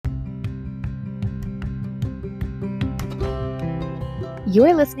You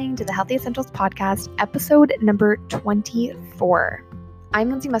are listening to the Healthy Essentials Podcast, episode number 24. I'm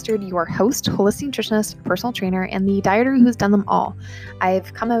Lindsay Mustard, your host, holistic nutritionist, personal trainer, and the dieter who's done them all.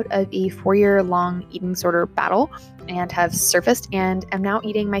 I've come out of a 4-year-long eating disorder battle and have surfaced and am now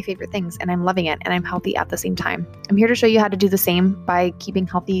eating my favorite things, and I'm loving it, and I'm healthy at the same time. I'm here to show you how to do the same by keeping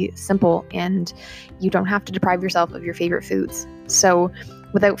healthy simple, and you don't have to deprive yourself of your favorite foods. So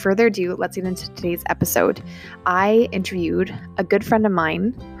without further ado, let's get into today's episode. I interviewed a good friend of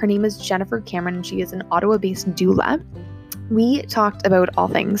mine. Her name is Jennifer Cameron, and she is an Ottawa-based doula. We talked about all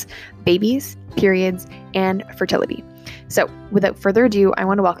things babies, periods, and fertility. So without further ado, I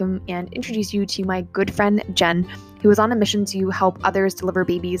want to welcome and introduce you to my good friend, Jen, who is on a mission to help others deliver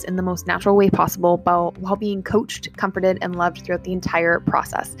babies in the most natural way possible while being coached, comforted, and loved throughout the entire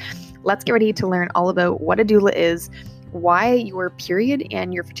process. Let's get ready to learn all about what a doula is, why your period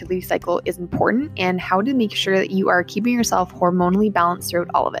and your fertility cycle is important, and how to make sure that you are keeping yourself hormonally balanced throughout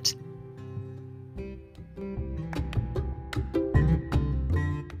all of it.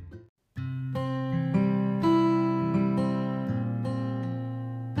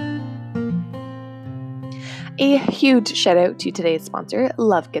 A huge shout out to today's sponsor,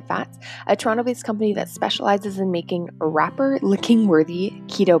 Love Good Fats, a Toronto-based company that specializes in making wrapper-licking worthy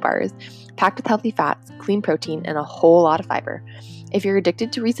keto bars, packed with healthy fats, clean protein, and a whole lot of fiber. If you're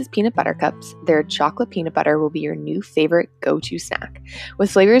addicted to Reese's peanut butter cups, their chocolate peanut butter will be your new favorite go-to snack. With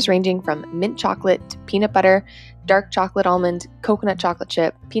flavors ranging from mint chocolate to peanut butter, dark chocolate almond, coconut chocolate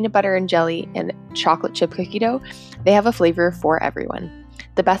chip, peanut butter and jelly, and chocolate chip cookie dough, they have a flavor for everyone.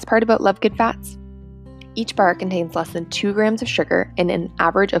 The best part about Love Good Fats? Each bar contains less than 2 grams of sugar and an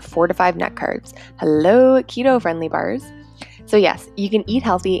average of 4 to 5 net carbs. Hello, keto-friendly bars. So yes, you can eat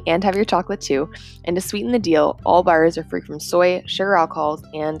healthy and have your chocolate too. And to sweeten the deal, all bars are free from soy, sugar alcohols,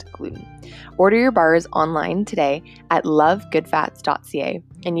 and gluten. Order your bars online today at lovegoodfats.ca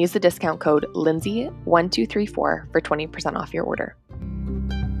and use the discount code Lindsay1234 for 20% off your order.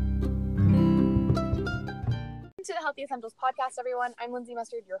 To the Healthy Essentials Podcast, everyone. I'm Lindsay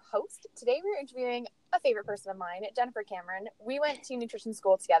Mustard, your host. Today we're interviewing a favorite person of mine, Jennifer Cameron. We went to nutrition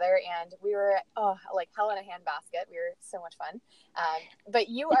school together, and we were like hell in a handbasket. We were so much fun. But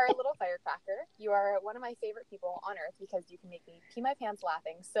you are a little firecracker. You are one of my favorite people on earth because you can make me pee my pants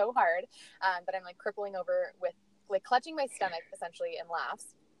laughing so hard that I'm like crippling over with like clutching my stomach essentially in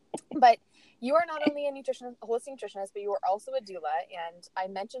laughs. But you are not only a holistic nutritionist, but you are also a doula. And I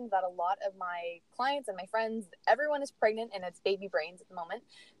mentioned that a lot of my clients and my friends, everyone is pregnant and it's baby brains at the moment.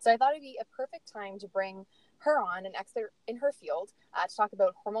 So I thought it'd be a perfect time to bring her on, an expert in her field, to talk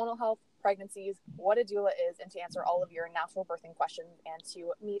about hormonal health, pregnancies, what a doula is, and to answer all of your natural birthing questions and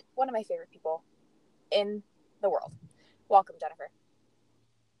to meet one of my favorite people in the world. Welcome, Jennifer.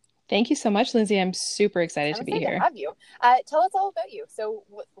 Thank you so much, Lindsay. I'm super excited to be here. To have you. Tell us all about you. So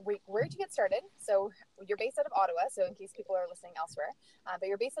where did you get started? So you're based out of Ottawa, so in case people are listening elsewhere. But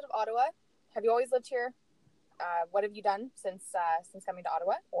you're based out of Ottawa. Have you always lived here? What have you done since coming to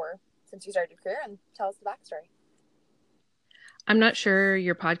Ottawa or since you started your career? And tell us the backstory. I'm not sure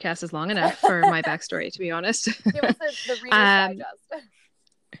your podcast is long enough for my backstory, to be honest. Give us the Reader's Digest.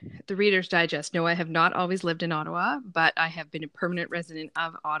 The Reader's Digest. No, I have not always lived in Ottawa, but I have been a permanent resident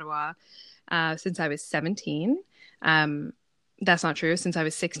of Ottawa since I was 17. That's not true, since I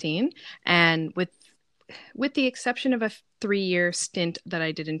was 16. And with the exception of a 3-year stint that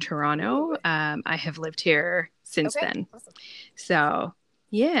I did in Toronto, I have lived here since then. Awesome. So,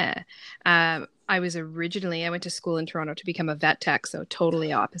 yeah. I went to school in Toronto to become a vet tech, so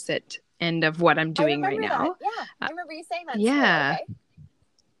totally opposite end of what I'm doing right now. Yeah, I remember you saying that. Yeah. Okay.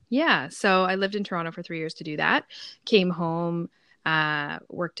 Yeah, so I lived in Toronto for 3 years to do that. Came home,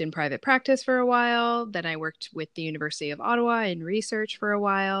 worked in private practice for a while. Then I worked with the University of Ottawa in research for a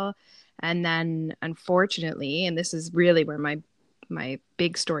while. And then, unfortunately, and this is really where my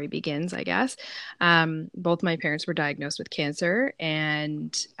big story begins, I guess, both my parents were diagnosed with cancer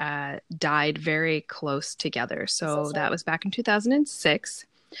and died very close together. So that was back in 2006.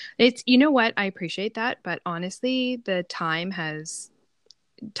 You know what? I appreciate that. But honestly, the time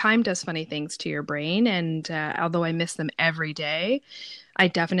does funny things to your brain. And although I miss them every day, I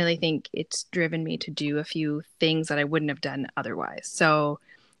definitely think it's driven me to do a few things that I wouldn't have done otherwise. So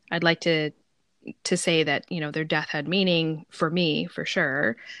I'd like to say that, their death had meaning for me, for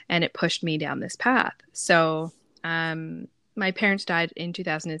sure. And it pushed me down this path. So my parents died in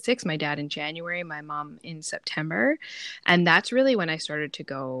 2006, my dad in January, my mom in September. And that's really when I started to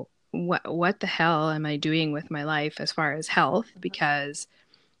go, what the hell am I doing with my life as far as health? Because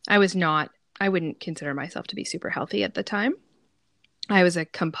I wouldn't consider myself to be super healthy at the time. I was a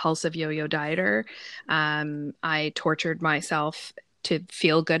compulsive yo-yo dieter. I tortured myself to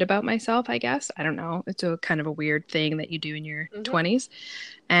feel good about myself, I guess. I don't know. It's a kind of a weird thing that you do in your 20s.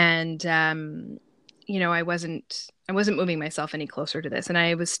 And I wasn't moving myself any closer to this. And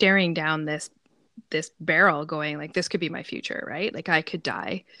I was staring down this barrel going like, this could be my future, right? Like I could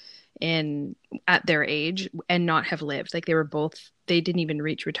die at their age and not have lived. Like they didn't even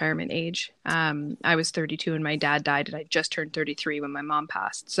reach retirement age. I was 32 and my dad died, and I just turned 33 when my mom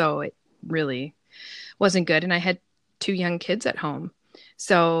passed. So it really wasn't good. And I had 2 young kids at home.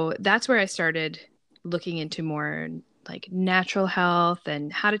 So that's where I started looking into more like natural health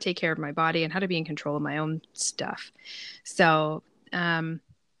and how to take care of my body and how to be in control of my own stuff. So I'm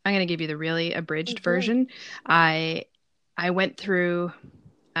going to give you the really abridged version. I went through,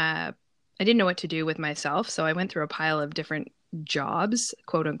 I didn't know what to do with myself. So I went through a pile of different jobs,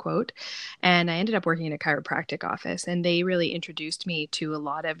 quote unquote, and I ended up working in a chiropractic office, and they really introduced me to a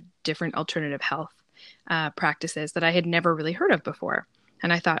lot of different alternative health practices that I had never really heard of before.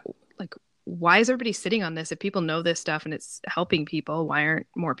 And I thought, like, why is everybody sitting on this? If people know this stuff and it's helping people, why aren't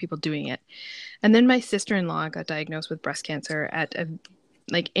more people doing it? And then my sister-in-law got diagnosed with breast cancer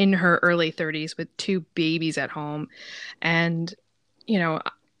in her early 30s with 2 babies at home. And,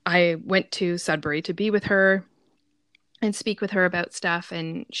 I went to Sudbury to be with her and speak with her about stuff.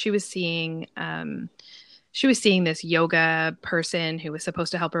 And she was seeing this yoga person who was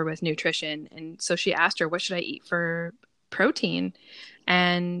supposed to help her with nutrition. And so she asked her, what should I eat for protein?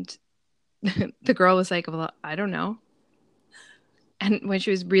 And the girl was like, well, I don't know. And when she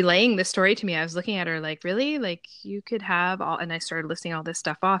was relaying this story to me, I was looking at her like, really? Like you could have all, and I started listing all this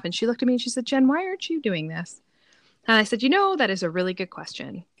stuff off. And she looked at me and she said, Jen, why aren't you doing this? And I said, that is a really good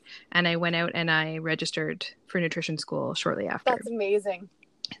question. And I went out and I registered for nutrition school shortly after. That's amazing.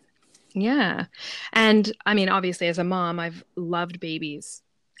 Yeah. And I mean, obviously as a mom, I've loved babies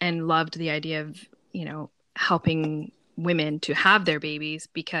and loved the idea of, helping women to have their babies,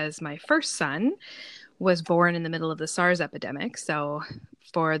 because my first son was born in the middle of the SARS epidemic. So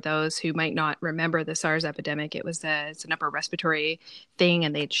for those who might not remember the SARS epidemic, it's an upper respiratory thing,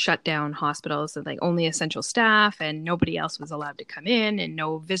 and they'd shut down hospitals and like only essential staff, and nobody else was allowed to come in, and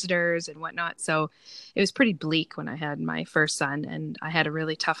no visitors and whatnot. So it was pretty bleak when I had my first son, and I had a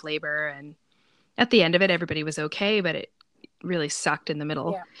really tough labor. And at the end of it, everybody was okay, but it really sucked in the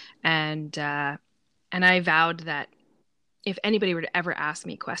middle. Yeah. And I vowed that if anybody were to ever ask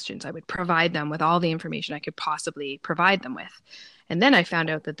me questions, I would provide them with all the information I could possibly provide them with. And then I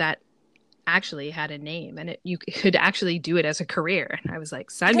found out that actually had a name, and you could actually do it as a career. And I was like,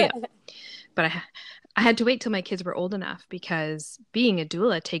 sign me up. But I had to wait till my kids were old enough, because being a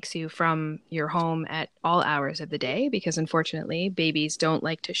doula takes you from your home at all hours of the day, because unfortunately babies don't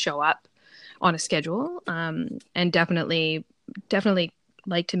like to show up on a schedule, and definitely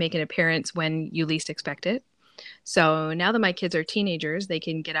like to make an appearance when you least expect it. So now that my kids are teenagers, they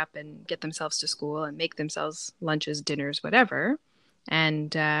can get up and get themselves to school and make themselves lunches, dinners, whatever.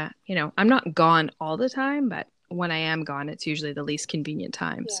 And, I'm not gone all the time, but when I am gone, it's usually the least convenient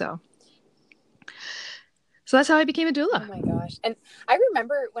time. Yeah. So that's how I became a doula. Oh my gosh. And I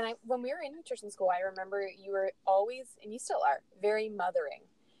remember when we were in nutrition school, I remember you were always, and you still are, very mothering.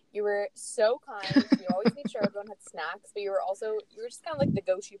 You were so kind. You always made sure everyone had snacks, but you were just kind of like the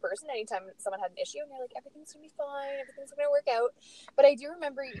go-to person anytime someone had an issue, and you're like, everything's going to be fine. Everything's going to work out. But I do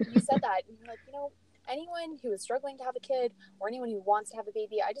remember you said that, and you're like, anyone who is struggling to have a kid or anyone who wants to have a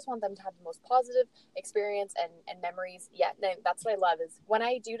baby, I just want them to have the most positive experience and memories yet. And that's what I love is when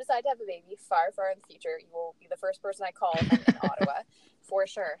I do decide to have a baby far, far in the future, you will be the first person I call in Ottawa for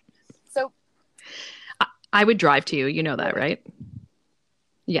sure. So I would drive to you. You know that, right?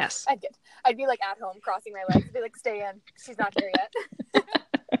 Yes. I'd be like at home crossing my legs. I'd be like, stay in. She's not here yet.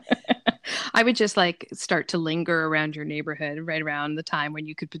 I would just like start to linger around your neighborhood right around the time when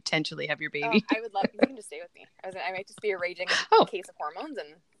you could potentially have your baby. Oh, I would love, you can just stay with me. I might just be a raging case of hormones and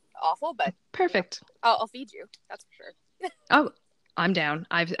awful, but perfect. I'll feed you. That's for sure. Oh, I'm down.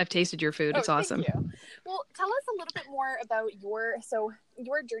 I've tasted your food. It's awesome. Thank you. Well, tell us a little bit more about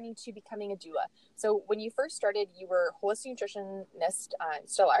your journey to becoming a doula. So when you first started, you were a holistic nutritionist,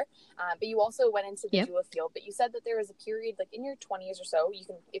 still are, but you also went into the doula field. But you said that there was a period, like in your 20s or so, you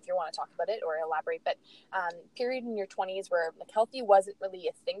can, if you want to talk about it or elaborate, but period in your 20s where like healthy wasn't really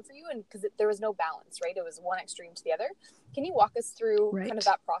a thing for you, and because there was no balance, right? It was one extreme to the other. Can you walk us through kind of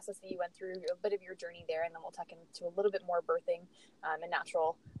that process that you went through, a bit of your journey there, and then we'll talk into a little bit more birthing and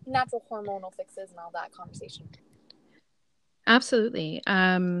natural hormonal fixes and all that conversation. Absolutely.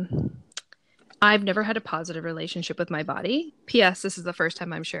 I've never had a positive relationship with my body. P.S. This is the first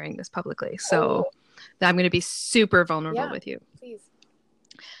time I'm sharing this publicly, so I'm going to be super vulnerable with you. Please.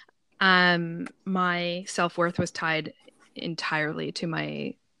 My self-worth was tied entirely to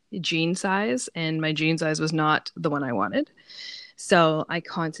my gene size, and my gene size was not the one I wanted. So I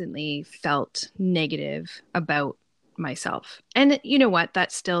constantly felt negative about myself. And you know what?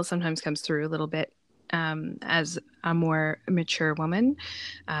 That still sometimes comes through a little bit as a more mature woman.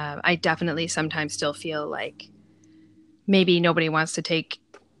 I definitely sometimes still feel like maybe nobody wants to take,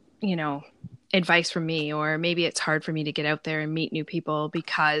 you know, advice from me, or maybe it's hard for me to get out there and meet new people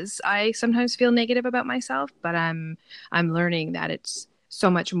because I sometimes feel negative about myself. But I'm learning that it's so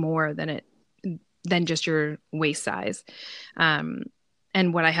much more than just your waist size.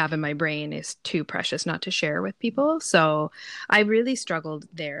 And what I have in my brain is too precious not to share with people. So I really struggled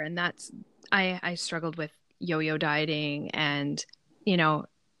there. And I struggled with yo-yo dieting and, you know,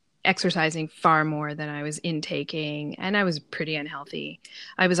 exercising far more than I was intaking. And I was pretty unhealthy.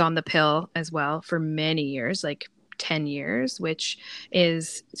 I was on the pill as well for many years, like 10 years, which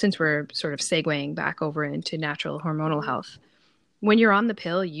is, since we're sort of segueing back over into natural hormonal health, when you're on the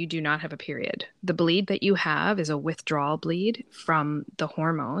pill, you do not have a period. The bleed that you have is a withdrawal bleed from the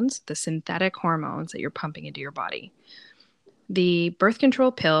hormones, the synthetic hormones that you're pumping into your body. The birth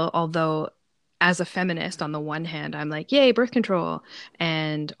control pill, although as a feminist, on the one hand, I'm like, yay, birth control.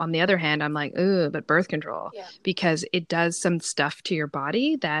 And on the other hand, I'm like, ugh, but birth control, because it does some stuff to your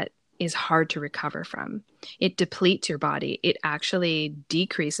body that is hard to recover from. It depletes your body. It actually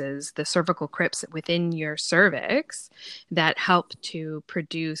decreases the cervical crypts within your cervix that help to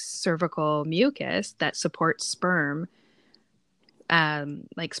produce cervical mucus that supports sperm,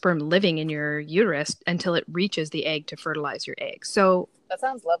 like sperm living in your uterus until it reaches the egg to fertilize your egg. So that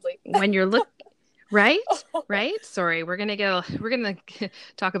sounds lovely. When you're right? Sorry, we're gonna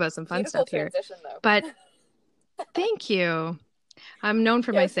talk about some fun stuff here. Though. But thank you. I'm known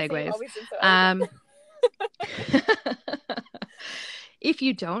for my segues. If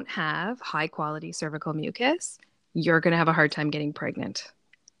you don't have high quality cervical mucus, you're going to have a hard time getting pregnant.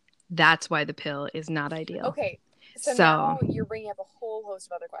 That's why the pill is not ideal. Okay. So now you're bringing up a whole host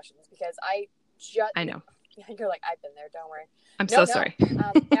of other questions, because I know. You're like, I've been there. Don't worry. I'm so sorry.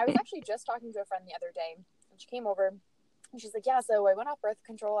 I was actually just talking to a friend the other day, and she came over. And she's like, yeah, so I went off birth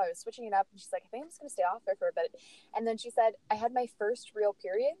control. I was switching it up. And she's like, I think I'm just going to stay off there for a bit. And then she said, I had my first real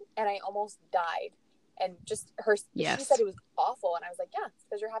period and I almost died. And just she said it was awful. And I was like, yeah, it's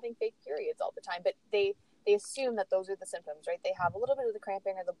because you're having fake periods all the time. But they assume that those are the symptoms, right? They have a little bit of the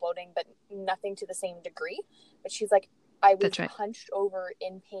cramping or the bloating, but nothing to the same degree. But she's like, I was hunched over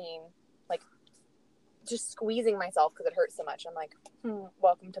in pain, like just squeezing myself because it hurt so much. I'm like,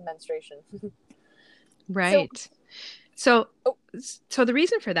 welcome to menstruation. Right. So the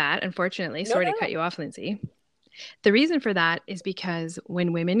reason for that, unfortunately, sorry to cut you off, Lindsay. The reason for that is because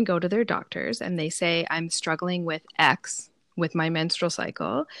when women go to their doctors and they say, I'm struggling with X with my menstrual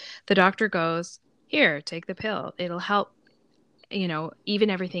cycle, the doctor goes, here, take the pill. It'll help, even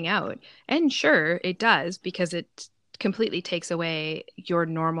everything out. And sure, it does, because it completely takes away your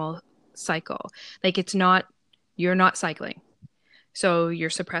normal cycle. Like you're not cycling. So you're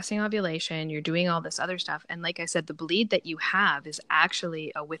suppressing ovulation, you're doing all this other stuff. And like I said, the bleed that you have is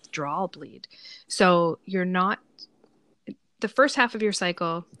actually a withdrawal bleed. So you're not, the first half of your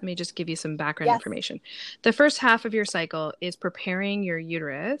cycle, let me just give you some background information. The first half of your cycle is preparing your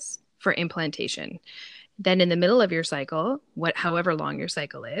uterus for implantation. Then in the middle of your cycle, however long your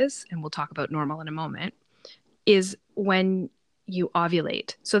cycle is, and we'll talk about normal in a moment, is when you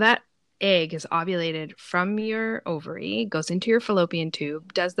ovulate. So that egg is ovulated from your ovary, goes into your fallopian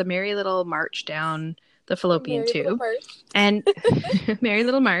tube, does the merry little march down the fallopian tube, and merry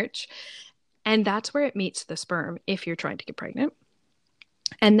little march. And that's where it meets the sperm if you're trying to get pregnant.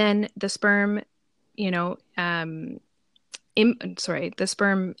 And then the sperm, the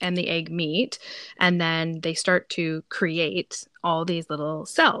sperm and the egg meet, and then they start to create all these little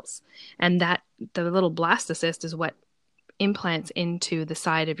cells. And that the little blastocyst is what implants into the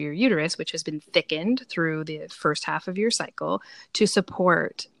side of your uterus, which has been thickened through the first half of your cycle to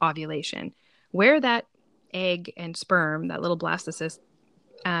support ovulation. Where that egg and sperm, that little blastocyst,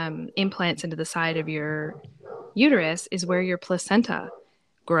 implants into the side of your uterus is where your placenta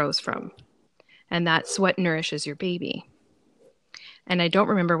grows from. And that's what nourishes your baby. And I don't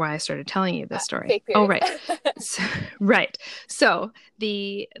remember why I started telling you this story. Oh, right. Right. So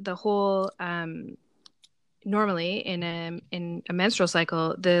the whole, normally in a menstrual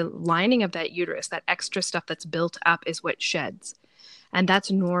cycle, the lining of that uterus, that extra stuff that's built up, is what sheds. And that's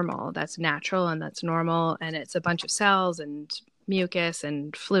normal. That's natural, and that's normal. And it's a bunch of cells and mucus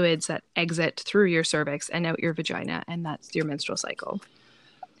and fluids that exit through your cervix and out your vagina. And that's your menstrual cycle.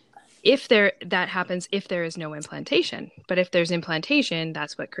 That happens if there is no implantation. But if there's implantation,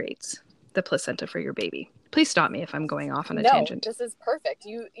 that's what creates the placenta for your baby. Please stop me if I'm going off on a No, tangent. this is perfect.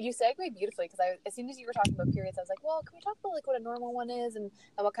 You segued beautifully, because as soon as you were talking about periods, I was like, well, can we talk about like what a normal one is, and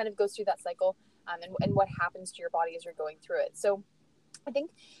what kind of goes through that cycle, and what happens to your body as you're going through it. So I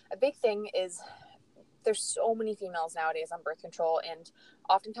think a big thing is there's so many females nowadays on birth control, and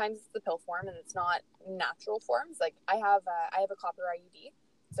oftentimes it's the pill form and it's not natural forms. Like I have a copper IUD.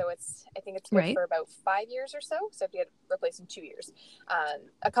 So I think it's good Right. for about 5 years or so. So if you get replaced in 2 years,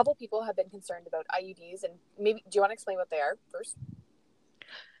 a couple people have been concerned about IUDs, and maybe, do you want to explain what they are first?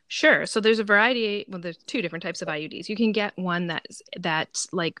 Sure. So there's a variety. Well, there's two different types of IUDs. You can get one that's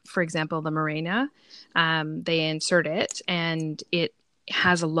like, for example, the Mirena. They insert it, and it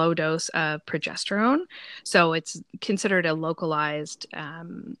has a low dose of progesterone. So it's considered a localized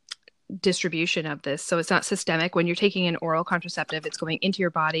distribution of this. So it's not systemic. When you're taking an oral contraceptive, it's going into your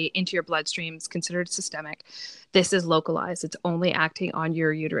body, into your bloodstream. It's considered systemic. This is localized. It's only acting on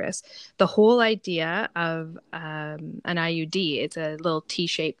your uterus. The whole idea of an IUD, it's a little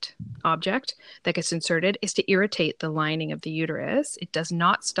T-shaped object that gets inserted, is to irritate the lining of the uterus. It does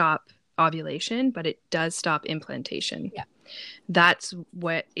not stop ovulation, but it does stop implantation. Yeah. That's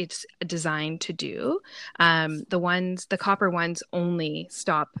what it's designed to do. The copper ones only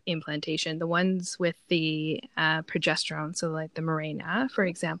stop implantation. The ones with the progesterone, so like the Mirena, for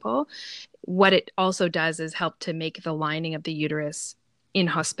example, what it also does is help to make the lining of the uterus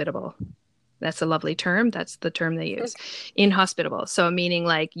inhospitable. That's a lovely term. That's the term they use. Inhospitable. So meaning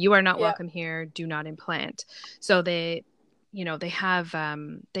like, you are not welcome here, do not implant. So they have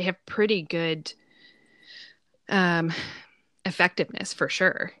pretty good effectiveness for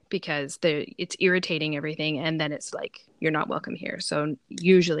sure, because it's irritating everything, and then it's like, you're not welcome here. So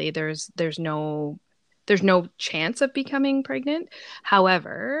usually there's no chance of becoming pregnant.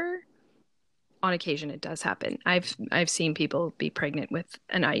 However, on occasion it does happen. I've seen people be pregnant with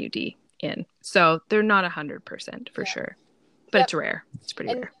an IUD in. So they're not 100% for sure. But It's rare. It's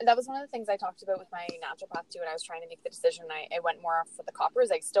pretty rare. That was one of the things I talked about with my naturopath too, when I was trying to make the decision. I went more off for the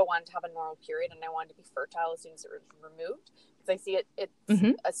coppers. I still wanted to have a normal period, and I wanted to be fertile as soon as it was removed, because I see it's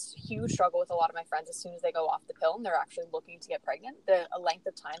a huge struggle with a lot of my friends as soon as they go off the pill and they're actually looking to get pregnant. A length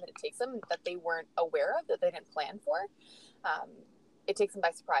of time that it takes them that they weren't aware of, that they didn't plan for, it takes them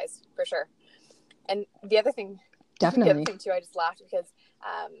by surprise for sure. And the other thing, definitely, too, I just laughed because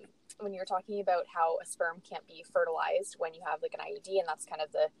when you're talking about how a sperm can't be fertilized when you have like an IUD, and that's kind of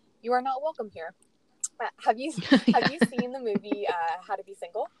you are not welcome here. Have you seen the movie How to Be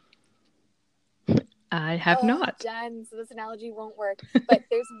Single? I have not. Jen, so this analogy won't work. But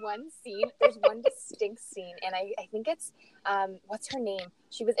there's one distinct scene, and I think it's what's her name?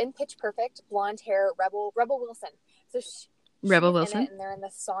 She was in Pitch Perfect, blonde hair, Rebel Wilson. So Rebel Wilson, and they're in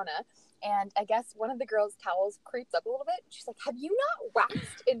the sauna. And I guess one of the girls' towels creeps up a little bit. She's like, have you not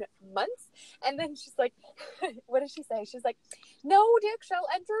waxed in months? And then she's like, what does she say? She's like, no dick shall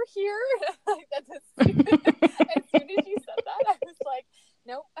enter here. As soon as she said that, I was like,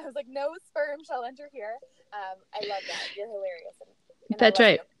 nope. I was like, no sperm shall enter here. I love that. You're hilarious. And that's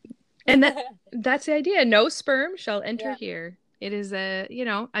right. You. And that's the idea. No sperm shall enter here. It is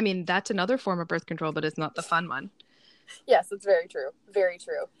that's another form of birth control, but it's not the fun one. Yes, it's very true. Very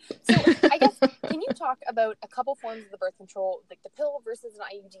true. So I guess, can you talk about a couple forms of the birth control, like the pill versus an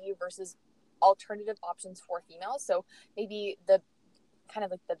IUD versus alternative options for females? So maybe the kind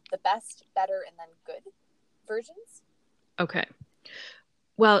of like the best, better, and then good versions? Okay.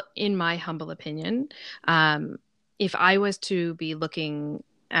 Well, in my humble opinion, if I was to be looking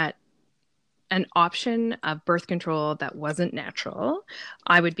at an option of birth control that wasn't natural,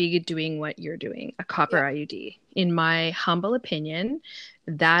 I would be doing what you're doing, a copper IUD. In my humble opinion,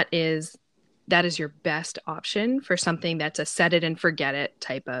 that is your best option for something that's a set it and forget it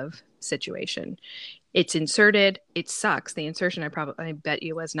type of situation. It's inserted. It sucks. The insertion, I bet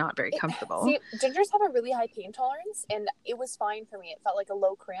you, was not very comfortable. See, gingers have a really high pain tolerance, and it was fine for me. It felt like a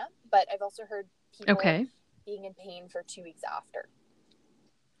low cramp, but I've also heard people being in pain for 2 weeks after.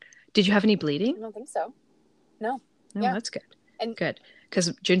 Did you have any bleeding? I don't think so. No. That's good. Good.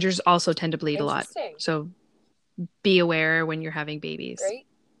 Because gingers also tend to bleed a lot. So be aware when you're having babies. Great.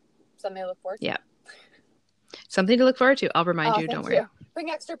 Something to look forward to. Yeah. Something to look forward to. I'll remind you. Don't worry. Bring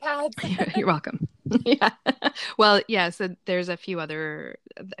extra pads. You're welcome. Yeah. Well, yeah. So there's a few other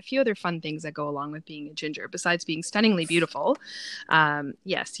fun things that go along with being a ginger, besides being stunningly beautiful.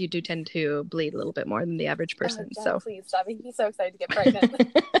 Yes, you do tend to bleed a little bit more than the average person. Dad, so please stop making me so excited to get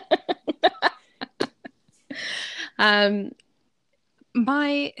pregnant.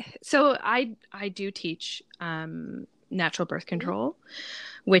 I do teach natural birth control,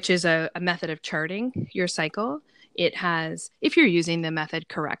 which is a method of charting your cycle. It has, if you're using the method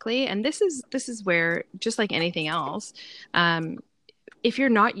correctly, and this is where, just like anything else, if you're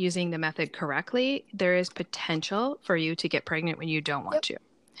not using the method correctly, there is potential for you to get pregnant when you don't want to.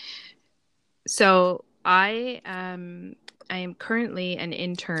 So I am currently an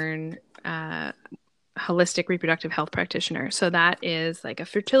intern holistic reproductive health practitioner. So that is like a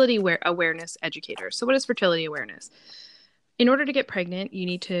fertility awareness educator. So what is fertility awareness? In order to get pregnant, you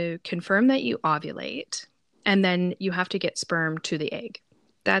need to confirm that you ovulate, and then you have to get sperm to the egg.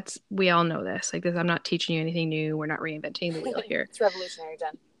 We all know this. Like this, I'm not teaching you anything new. We're not reinventing the wheel here. It's revolutionary,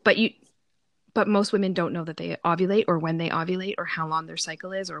 Jen. But most women don't know that they ovulate, or when they ovulate, or how long their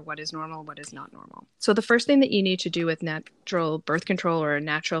cycle is, or what is normal, what is not normal. So the first thing that you need to do with natural birth control or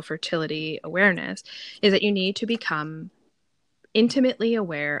natural fertility awareness is that you need to become intimately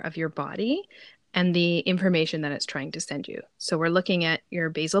aware of your body and the information that it's trying to send you. So we're looking at your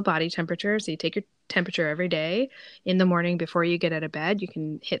basal body temperature. So you take your temperature every day. In the morning before you get out of bed, you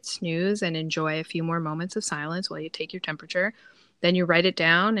can hit snooze and enjoy a few more moments of silence while you take your temperature. Then you write it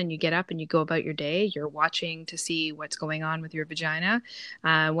down and you get up and you go about your day. You're watching to see what's going on with your vagina,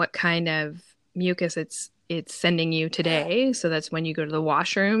 what kind of mucus it's sending you today. So that's when you go to the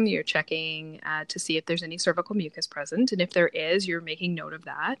washroom, you're checking to see if there's any cervical mucus present. And if there is, you're making note of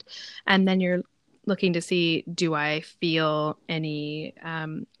that. And then you're looking to see, do I feel any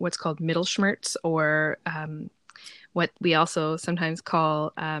what's called Mittelschmerz, or what we also sometimes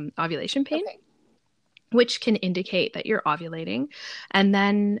call ovulation pain. Okay. Which can indicate that you're ovulating. And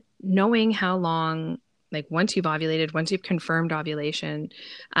then knowing how long, like once you've ovulated, once you've confirmed ovulation,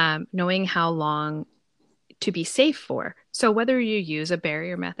 knowing how long to be safe for. So whether you use a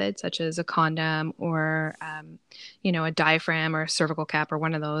barrier method, such as a condom or, a diaphragm or a cervical cap or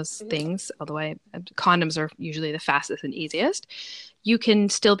one of those things, although condoms are usually the fastest and easiest, you can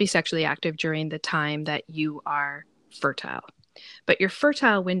still be sexually active during the time that you are fertile. But your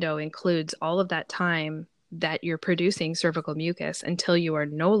fertile window includes all of that time that you're producing cervical mucus until you are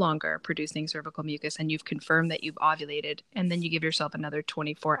no longer producing cervical mucus and you've confirmed that you've ovulated. And then you give yourself another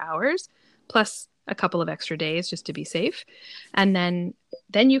 24 hours plus a couple of extra days just to be safe. And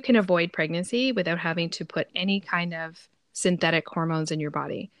then you can avoid pregnancy without having to put any kind of synthetic hormones in your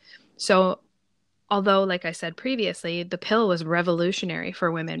body. So although, like I said previously, the pill was revolutionary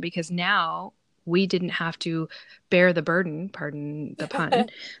for women because now we didn't have to bear the burden, pardon the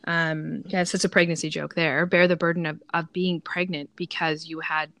pun. Yes, it's a pregnancy joke there. Bear the burden of being pregnant because you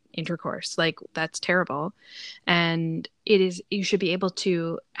had intercourse. Like, that's terrible. And you should be able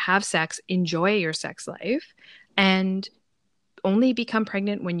to have sex, enjoy your sex life, and only become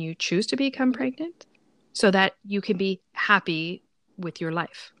pregnant when you choose to become pregnant so that you can be happy with your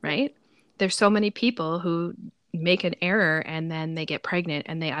life, right? There's so many people who make an error and then they get pregnant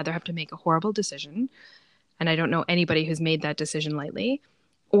and they either have to make a horrible decision, and I don't know anybody who's made that decision lightly,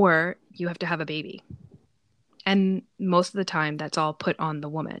 or you have to have a baby. And most of the time that's all put on the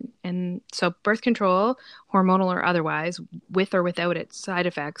woman. And so birth control, hormonal or otherwise, with or without its side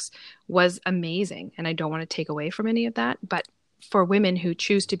effects, was amazing. And I don't want to take away from any of that. But for women who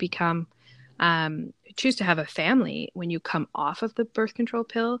choose to become, choose to have a family when you come off of the birth control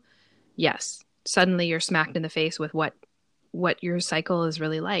pill, yes, suddenly you're smacked in the face with what your cycle is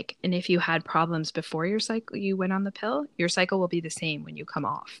really like. And if you had problems before your cycle, you went on the pill, your cycle will be the same when you come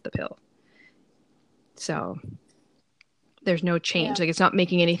off the pill. So there's no change. Yeah. Like, it's not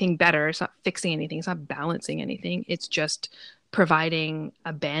making anything better. It's not fixing anything. It's not balancing anything. It's just providing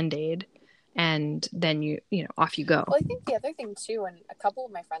a Band-Aid, and then you off you go. Well, I think the other thing too, and a couple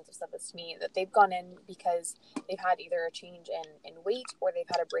of my friends have said this to me, that they've gone in because they've had either a change in weight, or they've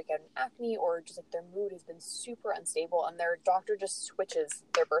had a breakout in acne, or just like their mood has been super unstable, and their doctor just switches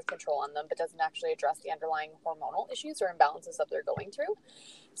their birth control on them, but doesn't actually address the underlying hormonal issues or imbalances that they're going through.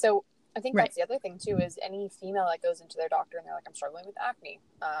 So I think that's the other thing too, is any female that goes into their doctor and they're like, I'm struggling with acne.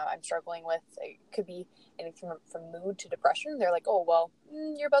 I'm struggling with, it could be anything from mood to depression. They're like, oh, well,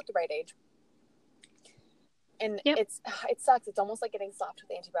 you're about the right age. And it sucks. It's almost like getting slapped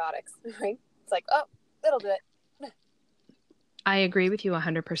with antibiotics, right? It's like, oh, it'll do it. I agree with you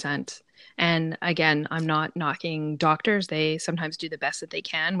 100%. And again, I'm not knocking doctors. They sometimes do the best that they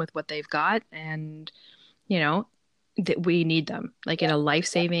can with what they've got. And, that we need them, like in a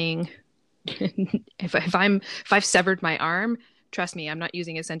life-saving, if I've severed my arm, trust me, I'm not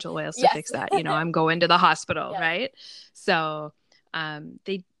using essential oils to fix that. I'm going to the hospital, right? So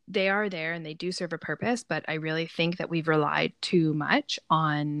they are there and they do serve a purpose, but I really think that we've relied too much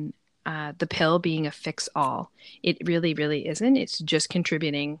on the pill being a fix-all. It really, really isn't. It's just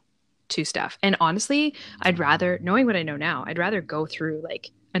contributing to stuff. And honestly, knowing what I know now, I'd rather go through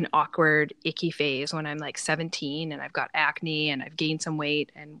like an awkward, icky phase when I'm like 17 and I've got acne and I've gained some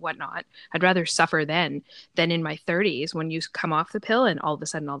weight and whatnot. I'd rather suffer then than in my 30s when you come off the pill and all of a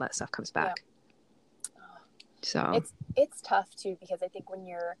sudden all that stuff comes back. So it's tough too, because I think when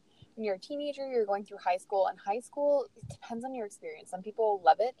you're a teenager, you're going through high school, and high school, it depends on your experience. Some people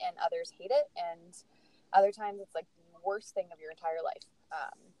love it and others hate it, and other times it's like the worst thing of your entire life.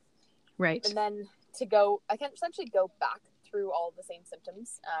 Right. And then I can essentially go back through all the same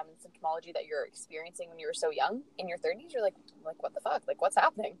symptoms, symptomology that you're experiencing when you were so young. In your 30s, you're like what the fuck? Like, what's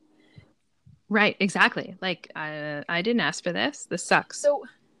happening? Right, exactly. Like, I didn't ask for this. This sucks. So,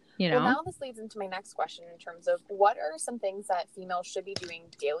 Well, now this leads into my next question in terms of what are some things that females should be doing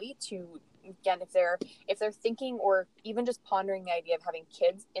daily to, again, if they're thinking or even just pondering the idea of having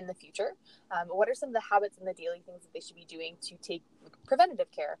kids in the future, what are some of the habits and the daily things that they should be doing to take preventative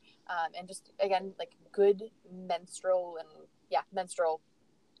care, and just, again, like good menstrual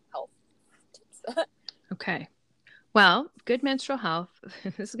health tips? Okay. Well, good menstrual health,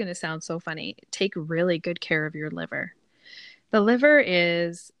 this is going to sound so funny. Take really good care of your liver. The liver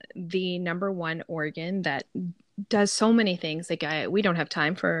is the number one organ that does so many things. Like, we don't have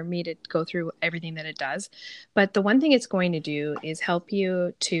time for me to go through everything that it does. But the one thing it's going to do is help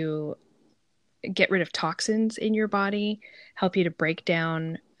you to get rid of toxins in your body, help you to break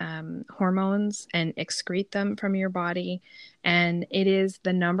down hormones and excrete them from your body. And it is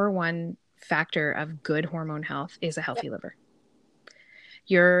the number one factor of good hormone health is a healthy liver.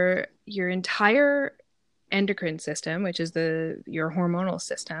 Your entire endocrine system, which is your hormonal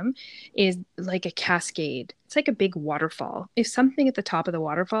system, is like a cascade. It's like a big waterfall. If something at the top of the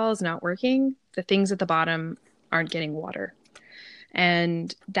waterfall is not working, the things at the bottom aren't getting water.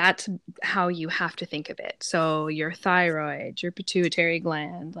 And that's how you have to think of it. So your thyroid, your pituitary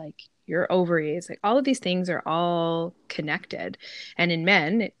gland, like your ovaries, like all of these things are all connected. And in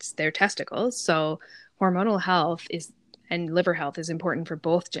men, it's their testicles. So hormonal health and liver health is important for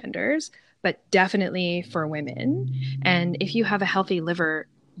both genders, but definitely for women. And if you have a healthy liver,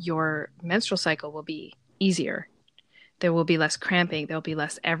 your menstrual cycle will be easier. There will be less cramping. There'll be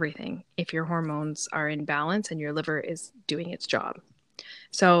less everything if your hormones are in balance and your liver is doing its job.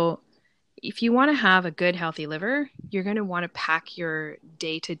 So if you want to have a good, healthy liver, you're going to want to pack your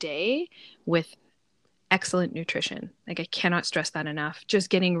day-to-day with excellent nutrition. Like, I cannot stress that enough. Just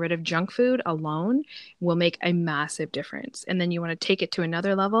getting rid of junk food alone will make a massive difference. And then you want to take it to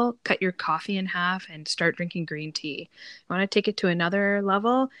another level, cut your coffee in half and start drinking green tea. You want to take it to another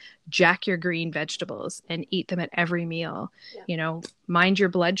level, jack your green vegetables and eat them at every meal. Yeah. Mind your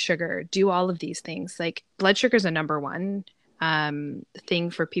blood sugar, do all of these things. Like, blood sugar is a number one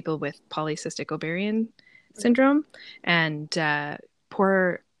thing for people with polycystic ovarian syndrome, and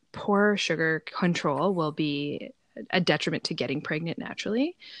poor sugar control will be a detriment to getting pregnant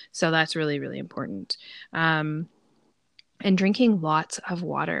naturally. So that's really, really important. And drinking lots of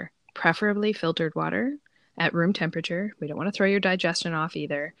water, preferably filtered water at room temperature. We don't want to throw your digestion off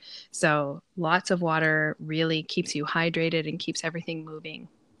either. So lots of water really keeps you hydrated and keeps everything moving.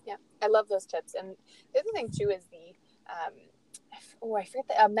 Yeah, I love those tips. And the other thing too is I forget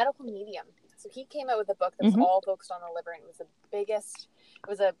the medical medium. So he came out with a book that was all focused on the liver, and it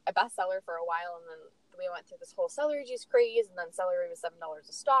was a bestseller for a while, and then we went through this whole celery juice craze, and then celery was $7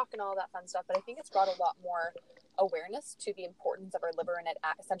 a stalk and all that fun stuff. But I think it's brought a lot more awareness to the importance of our liver and it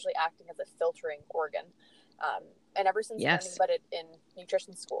essentially acting as a filtering organ. And ever since learning about it in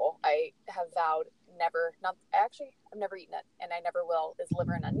nutrition school, I have vowed I've never eaten it, and I never will, is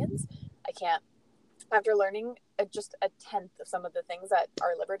liver and onions. I can't. After learning just a tenth of some of the things that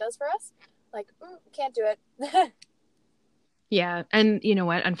our liver does for us, can't do it. Yeah. And you know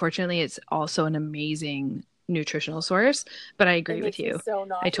what? Unfortunately, it's also an amazing nutritional source, but I agree with you. So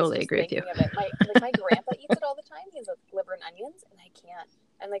I totally agree with you. My grandpa eats it all the time. He has liver and onions, and I can't.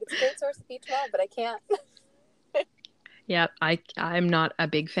 And it's a great source of B12, but I can't. Yeah, I'm not a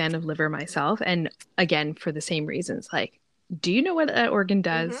big fan of liver myself. And again, for the same reasons, like, do you know what that organ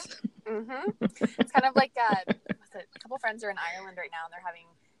does? It's kind of like a couple friends are in Ireland right now, and they're having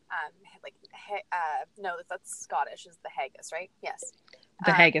no, that's Scottish, is the haggis, right? Yes.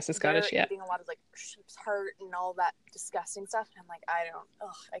 The haggis is Scottish, yeah. Eating a lot of sheep's heart and all that disgusting stuff, and I'm like,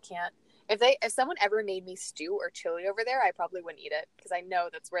 I can't. If someone ever made me stew or chili over there, I probably wouldn't eat it, because I know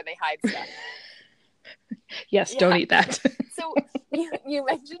that's where they hide stuff. Yes, don't eat that. So you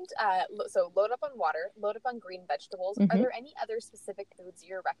mentioned load up on water, load up on green vegetables. Are there any other specific foods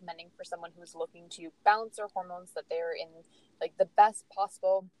you're recommending for someone who's looking to balance their hormones, that they're in the best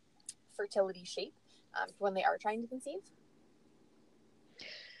possible fertility shape when they are trying to conceive?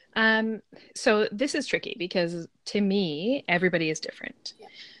 So this is tricky because to me, everybody is different. Yeah.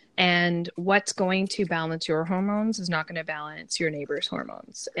 And what's going to balance your hormones is not going to balance your neighbor's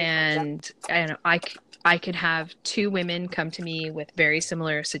hormones. And I know I could have two women come to me with very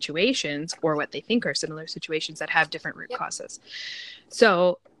similar situations, or what they think are similar situations, that have different root causes.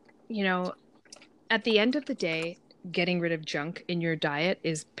 So, you know, at the end of the day, getting rid of junk in your diet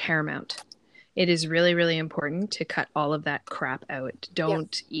is paramount. It is really, really important to cut all of that crap out.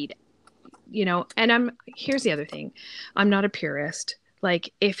 Don't eat, and here's the other thing. I'm not a purist.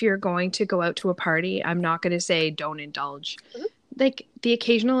 Like, if you're going to go out to a party, I'm not going to say don't indulge. Mm-hmm. Like, the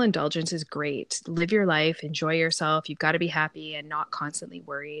occasional indulgence is great. Live your life, enjoy yourself. You've got to be happy and not constantly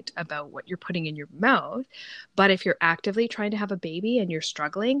worried about what you're putting in your mouth. But if you're actively trying to have a baby and you're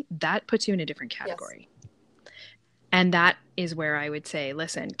struggling, that puts you in a different category. And that is where I would say,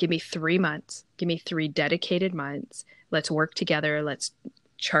 listen, give me 3 months, give me 3 dedicated months. Let's work together. Let's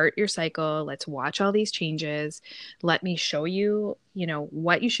chart your cycle. Let's watch all these changes. Let me show you,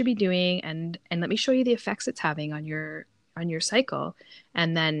 what you should be doing, and let me show you the effects it's having on your cycle.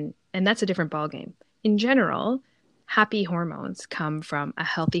 And that's a different ballgame. In general, happy hormones come from a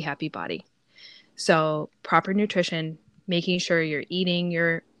healthy, happy body. So proper nutrition, making sure you're eating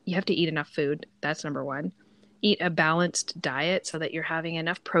you have to eat enough food. That's number one. Eat a balanced diet so that you're having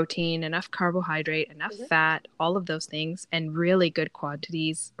enough protein, enough carbohydrate, enough fat, all of those things, and really good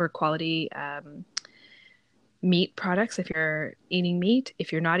quantities or quality meat products if you're eating meat.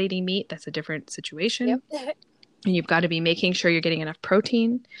 If you're not eating meat, that's a different situation. And you've got to be making sure you're getting enough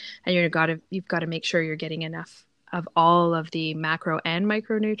protein, and you've got to make sure you're getting enough of all of the macro and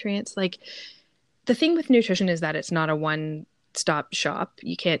micronutrients. Like, the thing with nutrition is that it's not a one-stop shop.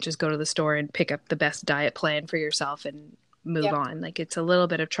 You can't just go to the store and pick up the best diet plan for yourself and move on. Like, it's a little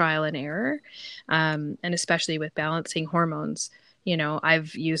bit of trial and error. And especially with balancing hormones,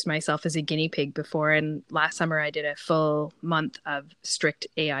 I've used myself as a guinea pig before. And last summer I did a full month of strict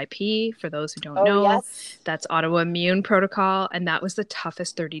AIP. For those who don't know, that's autoimmune protocol. And that was the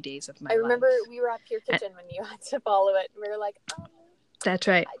toughest 30 days of my life. I remember we were at Pure Kitchen when you had to follow it. We were like, that's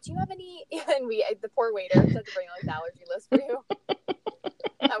right. Do you have any? And the poor waiter had to bring like the allergy list for you.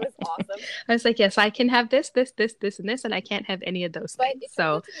 That was awesome. I was like, yes, I can have this, and this, and I can't have any of those things.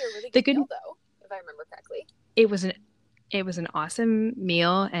 So it was a really good meal, though, if I remember correctly. It was an awesome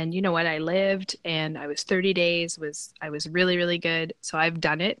meal, and you know what? I lived, and I was 30 days. I was really, really good. So I've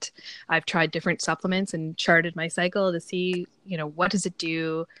done it. I've tried different supplements and charted my cycle to see, what does it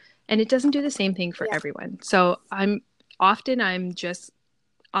do, and it doesn't do the same thing for everyone. So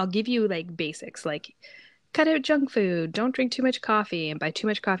I'll give you like basics, like cut out junk food, don't drink too much coffee. And by too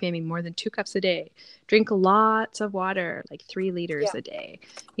much coffee, I mean more than 2 cups a day. Drink lots of water, like 3 liters a day.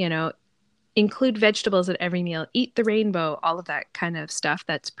 Include vegetables at every meal, eat the rainbow, all of that kind of stuff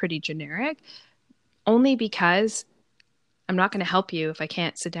that's pretty generic. Only because I'm not going to help you if I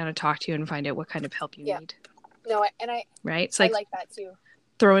can't sit down and talk to you and find out what kind of help you need. No, right? It's I like that too.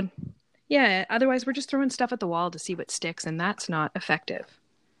 Otherwise we're just throwing stuff at the wall to see what sticks, and that's not effective.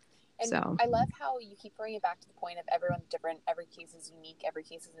 And so I love how you keep bringing it back to the point of everyone's different, every case is unique, every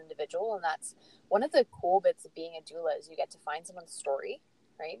case is individual, and that's one of the cool bits of being a doula is you get to find someone's story,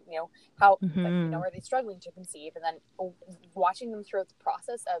 right? How are they struggling to conceive, and then watching them throughout the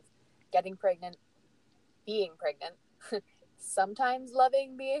process of getting pregnant, being pregnant, sometimes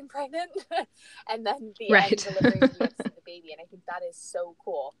loving being pregnant, and then the end delivering the baby. And I think that is so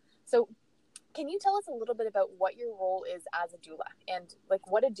cool. So can you tell us a little bit about what your role is as a doula, and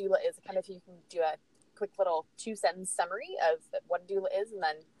like what a doula is? Kind of, if you can do a quick little 2-sentence summary of what a doula is, and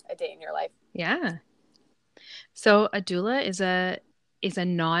then a day in your life. Yeah. So a doula is a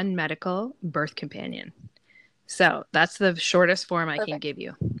non-medical birth companion. So that's the shortest form I can give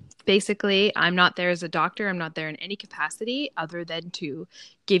you. Basically, I'm not there as a doctor. I'm not there in any capacity other than to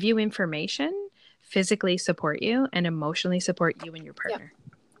give you information, physically support you, and emotionally support you and your partner.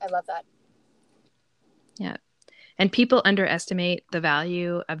 Yeah. I love that. Yeah. And people underestimate the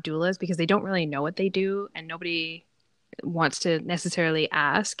value of doulas because they don't really know what they do, and nobody wants to necessarily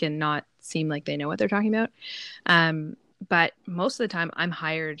ask and not seem like they know what they're talking about. But most of the time I'm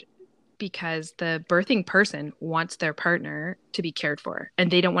hired because the birthing person wants their partner to be cared for, and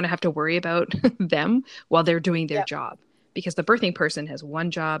they don't want to have to worry about them while they're doing their job, because the birthing person has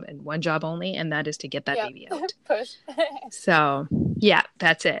one job and one job only, and that is to get that baby out. Push. So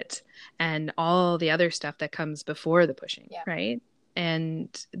that's it. And all the other stuff that comes before the pushing, right? And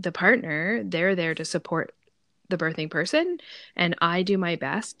the partner, they're there to support the birthing person. And I do my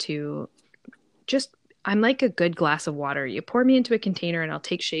best to I'm like a good glass of water. You pour me into a container and I'll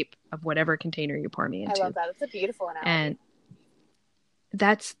take shape of whatever container you pour me into. I love that. It's a beautiful analogy. And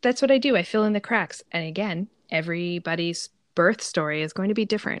that's what I do. I fill in the cracks. And again, everybody's birth story is going to be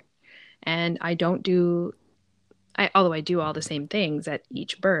different. And although I do all the same things at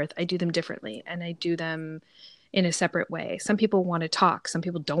each birth, I do them differently, and I do them in a separate way. Some people want to talk. Some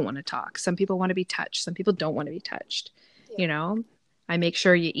people don't want to talk. Some people want to be touched. Some people don't want to be touched. Yeah. I make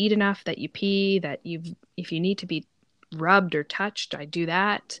sure you eat enough, that you pee, if you need to be rubbed or touched, I do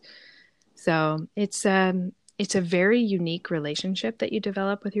that. So it's a very unique relationship that you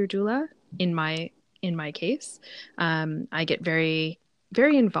develop with your doula. In my case, I get very,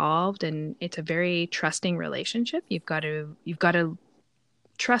 very involved, and it's a very trusting relationship. You've got to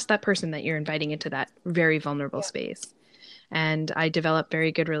trust that person that you're inviting into that very vulnerable space. And I develop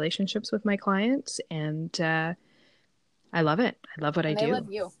very good relationships with my clients, and I love it. I love what I do. I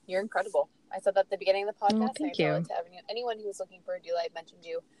love you. You're incredible. I said that at the beginning of the podcast. Oh, thank you. I tell it to anyone who's looking for a doula. I've mentioned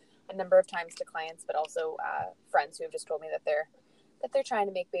you a number of times to clients, but also friends who have just told me that they're trying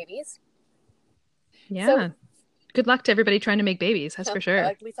to make babies. Yeah. So, good luck to everybody trying to make babies. That's for sure.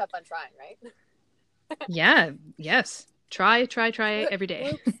 At least have fun trying, right? Yeah. Yes. Try every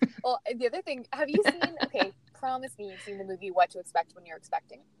day. Well, the other thing, have you seen? Okay, promise me you've seen the movie What to Expect When You're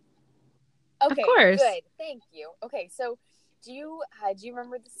Expecting. Okay, of course. Good. Thank you. Okay, so do you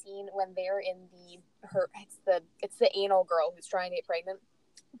remember the scene when they're in it's the anal girl who's trying to get pregnant?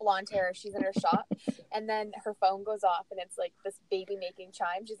 Blonde hair, she's in her shop, and then her phone goes off, and it's like this baby making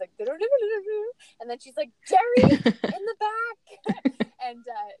chime. She's like, and then she's like, Jerry, in the back, and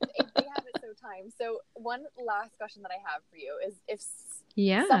they have it so timed. So one last question that I have for you is, if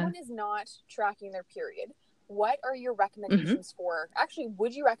someone is not tracking their period, what are your recommendations for? Actually,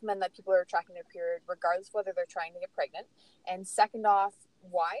 would you recommend that people are tracking their period regardless of whether they're trying to get pregnant? And second off,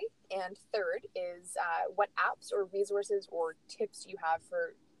 why? And third is what apps or resources or tips you have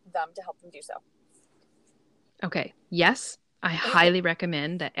for them to help them do so? Okay. Yes, I highly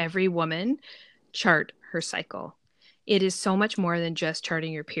recommend that every woman chart her cycle. It is so much more than just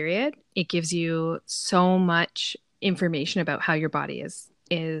charting your period. It gives you so much information about how your body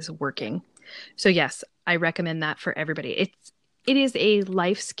is working. So yes, I recommend that for everybody. It is a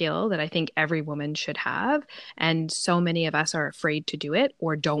life skill that I think every woman should have. And so many of us are afraid to do it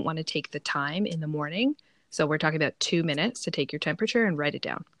or don't want to take the time in the morning. So we're talking about 2 minutes to take your temperature and write it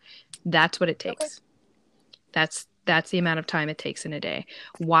down. That's what it takes. Okay. That's the amount of time it takes in a day.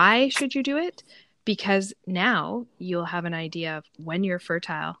 Why should you do it? Because now you'll have an idea of when you're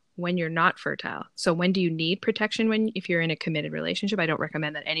fertile, when you're not fertile. So when do you need protection if you're in a committed relationship? I don't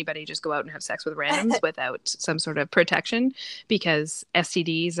recommend that anybody just go out and have sex with randoms without some sort of protection, because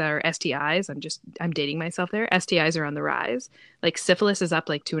STDs or STIs, I'm dating myself there. STIs are on the rise. Like syphilis is up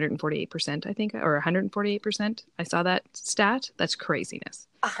like 248%, I think, or 148%. I saw that stat. That's craziness.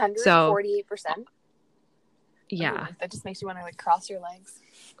 148%? Yeah. Ooh, that just makes you want to like cross your legs.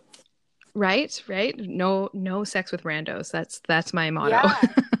 Right. No sex with randos. That's my motto.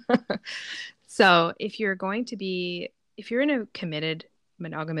 Yeah. So if you're in a committed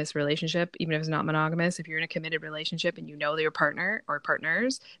monogamous relationship, even if it's not monogamous, if you're in a committed relationship and you know your partner or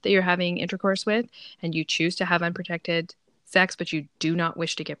partners that you're having intercourse with, and you choose to have unprotected sex, but you do not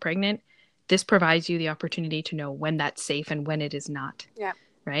wish to get pregnant, this provides you the opportunity to know when that's safe and when it is not. Yeah.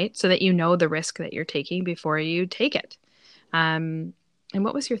 Right. So that you know the risk that you're taking before you take it. And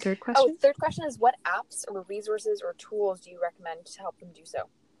what was your third question? Oh, third question is, what apps or resources or tools do you recommend to help them do so?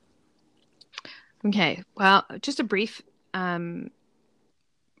 Okay. Well, just a brief thing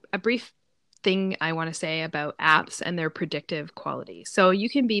I want to say about apps and their predictive quality. So you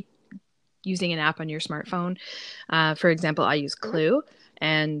can be using an app on your smartphone. For example, I use Clue,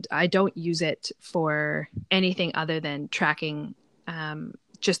 and I don't use it for anything other than tracking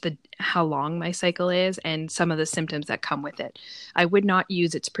just how long my cycle is and some of the symptoms that come with it. I would not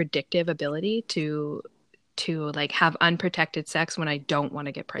use its predictive ability to like have unprotected sex when I don't want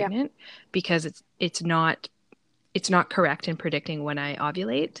to get pregnant, because it's not correct in predicting when I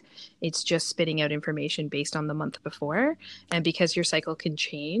ovulate. It's just spitting out information based on the month before. And because your cycle can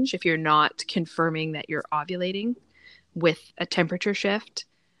change, if you're not confirming that you're ovulating with a temperature shift,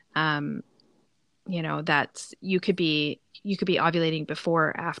 that's you could be ovulating before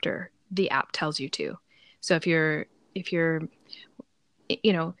or after the app tells you to. So if you're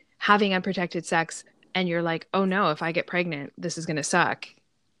having unprotected sex and you're like, oh no, if I get pregnant, this is going to suck,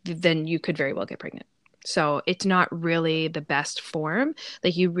 then you could very well get pregnant. So it's not really the best form.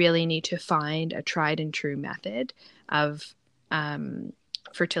 Like, you really need to find a tried and true method of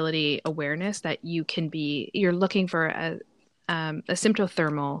fertility awareness that you're looking for a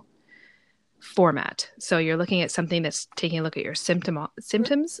symptothermal format. So you're looking at something that's taking a look at your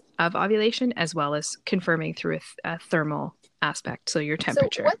symptoms of ovulation, as well as confirming through a thermal aspect. So your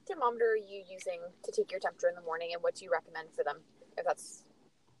temperature. So what thermometer are you using to take your temperature in the morning, and what do you recommend for them? If that's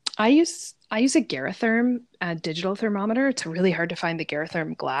I use a Garatherm digital thermometer. It's really hard to find the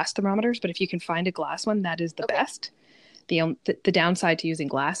Garatherm glass thermometers, but if you can find a glass one, that is the best. The downside to using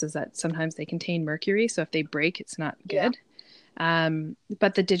glass is that sometimes they contain mercury, so if they break, it's not good.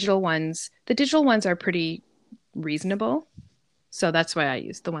 But the digital ones are pretty reasonable, so that's why I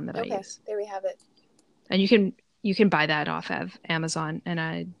use the one that I use. There we have it. And you can buy that off of Amazon, and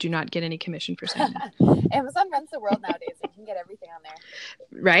I do not get any commission for saying that. Amazon runs the world nowadays. You can get everything on there.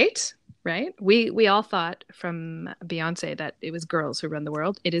 Right. We all thought from Beyonce that it was girls who run the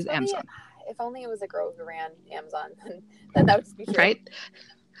world. It is Amazon. If only it was a girl who ran Amazon, then that would just be true. Right?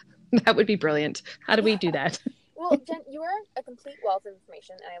 That would be brilliant. How do we do that? Well, Jen, you are a complete wealth of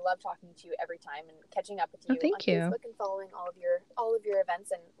information, and I love talking to you every time and catching up with you on Facebook and following all of your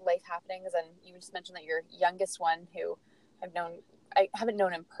events and life happenings. And you just mentioned that your youngest one, who I haven't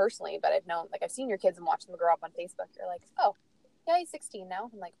known him personally, but I've seen your kids and watched them grow up on Facebook. You're like, oh, yeah, he's 16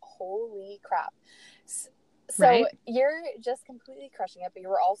 now. I'm like, holy crap. So You're just completely crushing it, but you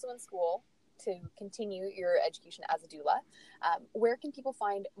were also in school to continue your education as a doula. Where can people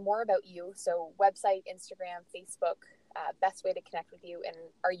find more about you? So website, Instagram, Facebook, best way to connect with you. And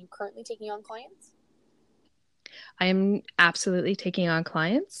are you currently taking on clients? I am absolutely taking on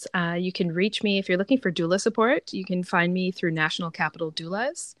clients. You can reach me if you're looking for doula support. You can find me through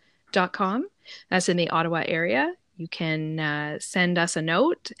nationalcapitaldoulas.com. That's in the Ottawa area. You can send us a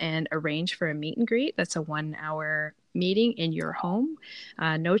note and arrange for a meet and greet. That's a 1-hour meeting in your home,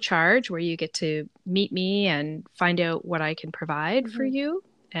 no charge, where you get to meet me and find out what I can provide for you,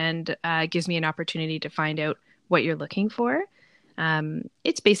 and gives me an opportunity to find out what you're looking for.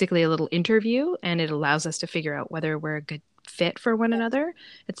 It's basically a little interview, and it allows us to figure out whether we're a good fit for one another.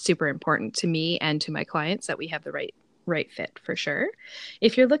 It's super important to me and to my clients that we have the right fit for sure.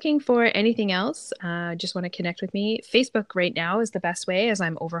 If you're looking for anything else, just want to connect with me, Facebook right now is the best way, as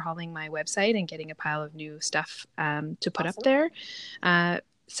I'm overhauling my website and getting a pile of new stuff to put up there.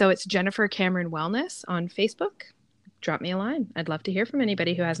 So it's Jennifer Cameron Wellness on Facebook. Drop me a line. I'd love to hear from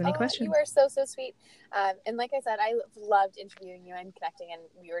anybody who has any questions. You are so sweet. And like I said, I loved interviewing you and connecting, and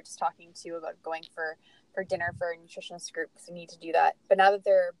we were just talking too about going for dinner for a nutritionist group, because we need to do that. But now that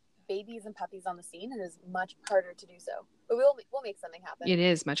they're babies and puppies on the scene, it is much harder to do so, but we'll make something happen. It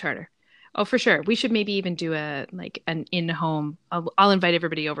is much harder. Oh, for sure. We should maybe even do an in-home. I'll invite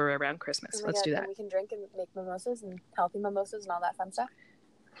everybody over around Christmas. Let's do that. And we can drink and make mimosas and healthy mimosas and all that fun stuff.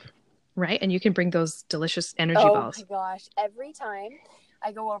 Right, and you can bring those delicious energy balls. Oh my gosh! Every time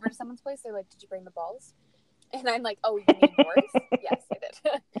I go over to someone's place, they're like, "Did you bring the balls?" And I'm like, "Oh, you mean yours?" Yes, I did.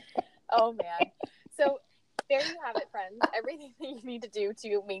 Oh man! So. There you have it, friends. Everything that you need to do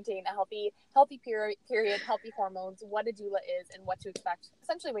to maintain a healthy period, healthy hormones, what a doula is, and what to expect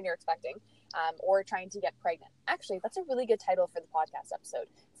essentially when you're expecting or trying to get pregnant. Actually, that's a really good title for the podcast episode.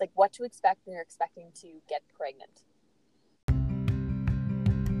 It's like what to expect when you're expecting to get pregnant.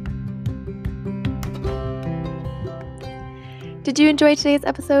 Did you enjoy today's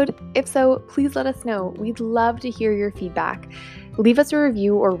episode? If so, please let us know. We'd love to hear your feedback. Leave us a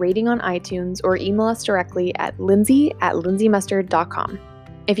review or rating on iTunes, or email us directly at lindsay@lindsaymustard.com.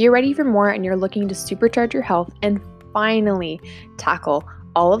 If you're ready for more and you're looking to supercharge your health and finally tackle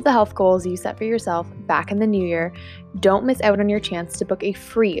all of the health goals you set for yourself back in the new year, don't miss out on your chance to book a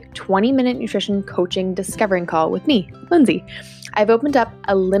free 20-minute nutrition coaching discovering call with me, Lindsay. I've opened up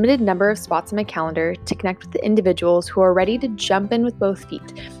a limited number of spots on my calendar to connect with the individuals who are ready to jump in with both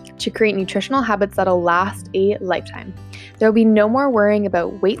feet to create nutritional habits that'll last a lifetime. There will be no more worrying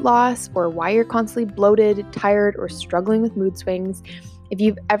about weight loss or why you're constantly bloated, tired, or struggling with mood swings. If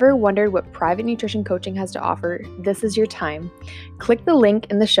you've ever wondered what private nutrition coaching has to offer, this is your time. Click the link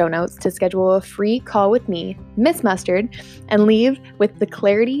in the show notes to schedule a free call with me, Miss Mustard, and leave with the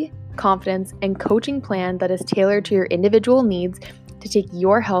clarity, confidence, and coaching plan that is tailored to your individual needs to take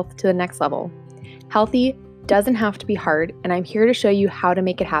your health to the next level. Healthy doesn't have to be hard, and I'm here to show you how to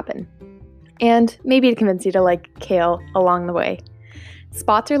make it happen. And maybe to convince you to like kale along the way.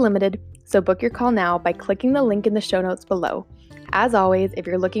 Spots are limited, so book your call now by clicking the link in the show notes below. As always, if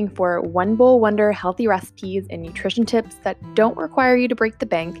you're looking for one bowl wonder healthy recipes and nutrition tips that don't require you to break the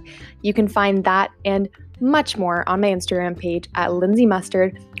bank, you can find that and much more on my Instagram page at Lindsay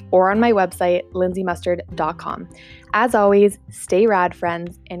Mustard or on my website, lindsaymustard.com. As always, stay rad,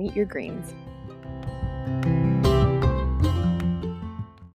 friends, and eat your greens.